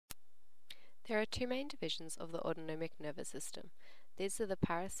There are two main divisions of the autonomic nervous system. These are the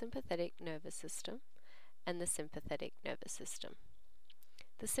parasympathetic nervous system and the sympathetic nervous system.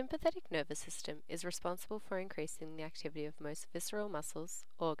 The sympathetic nervous system is responsible for increasing the activity of most visceral muscles,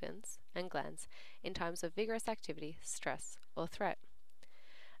 organs, and glands in times of vigorous activity, stress, or threat.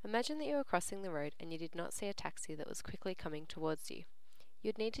 Imagine that you were crossing the road and you did not see a taxi that was quickly coming towards you.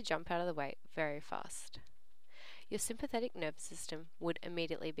 You'd need to jump out of the way very fast. Your sympathetic nervous system would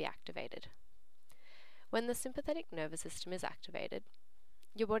immediately be activated. When the sympathetic nervous system is activated,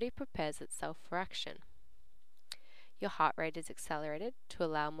 your body prepares itself for action. Your heart rate is accelerated to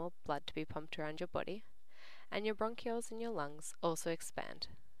allow more blood to be pumped around your body, and your bronchioles in your lungs also expand,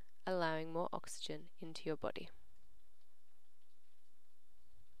 allowing more oxygen into your body.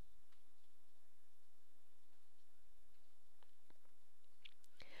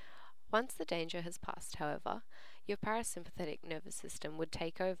 Once the danger has passed, however, your parasympathetic nervous system would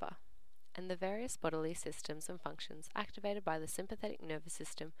take over, and the various bodily systems and functions activated by the sympathetic nervous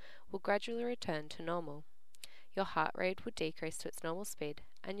system will gradually return to normal. Your heart rate would decrease to its normal speed,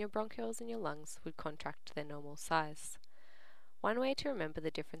 and your bronchioles in your lungs would contract to their normal size. One way to remember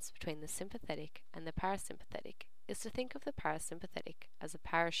the difference between the sympathetic and the parasympathetic is to think of the parasympathetic as a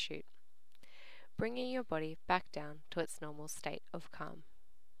parachute, bringing your body back down to its normal state of calm.